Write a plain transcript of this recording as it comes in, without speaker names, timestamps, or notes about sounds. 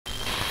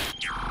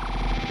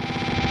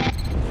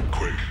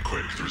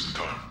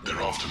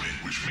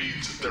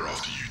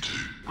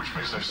which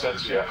makes no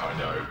sense yet, I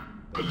know.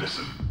 But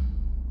listen,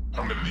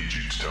 I'm gonna need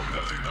you to tell me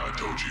that thing that I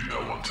told you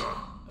that one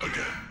time.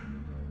 Again.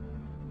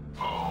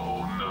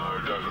 Oh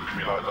no, don't look at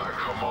me like that,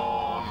 come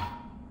on.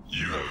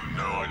 You have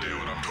no idea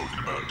what I'm talking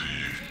about, do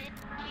you?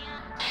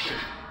 Shit,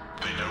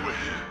 they know we're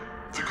here.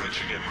 They're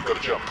glitching in, we've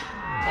gotta jump.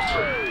 On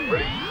three,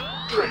 ready?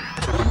 Three.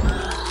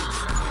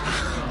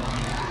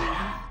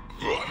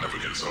 Well, that never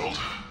gets old.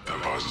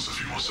 That buys us a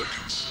few more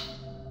seconds.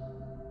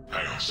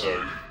 Hang on,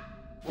 so...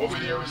 what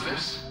video is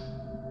this?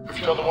 Have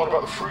you done the one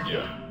about the fruit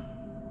yet?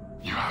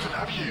 You haven't,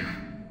 have you?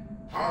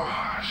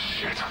 Ah,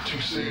 shit, I'm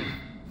too soon.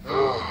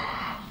 Ugh.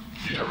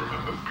 You don't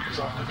remember because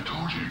I've never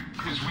told you,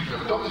 because we've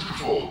never done this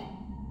before.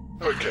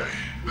 Okay,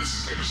 this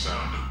is gonna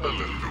sound a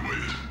little bit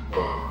weird,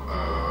 but,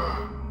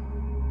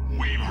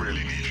 we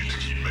really need you to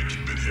keep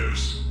making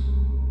videos.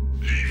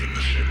 Even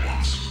the shit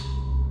ones.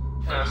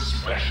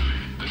 Especially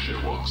the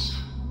shit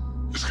ones.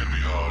 It's gonna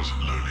be hard,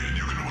 lonely, and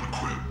you're gonna want to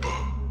quit,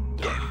 but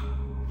don't.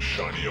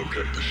 Shiny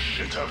object the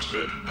shit out of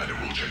it, and it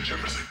will change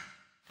everything.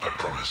 I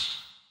promise.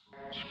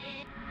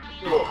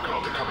 Oh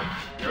god, they're coming.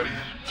 You ready?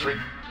 3,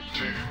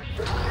 2...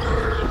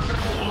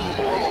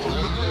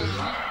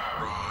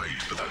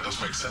 Right, but that does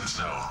make sense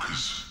now,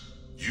 because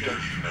you don't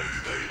even know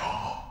who they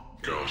are.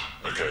 God,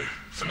 okay,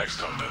 for next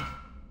time then.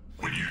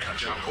 When you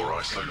catch up or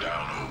I slow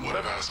down or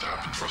whatever has to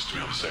happen for us to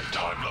be on the same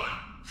timeline,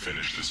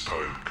 finish this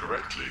poem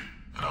correctly,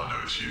 and I'll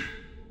know it's you.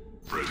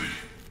 Ready?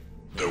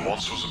 There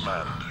once was a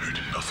man who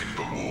did nothing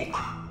but walk,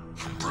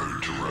 from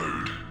road to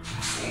road,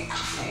 from fork to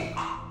fork.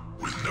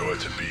 With nowhere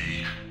to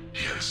be,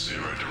 he had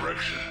zero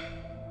direction,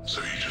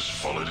 so he just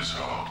followed his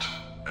heart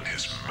and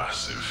his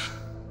massive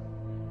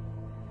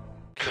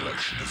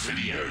collection of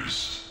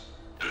videos.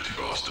 Dirty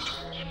bastard.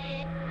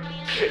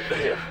 Shit, they're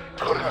here. I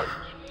gotta go.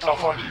 I'll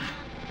find you.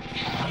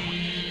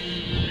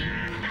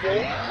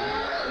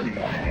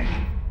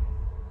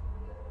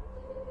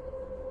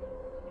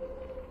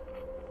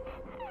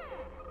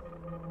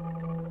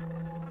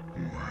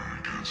 We're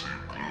getting closer.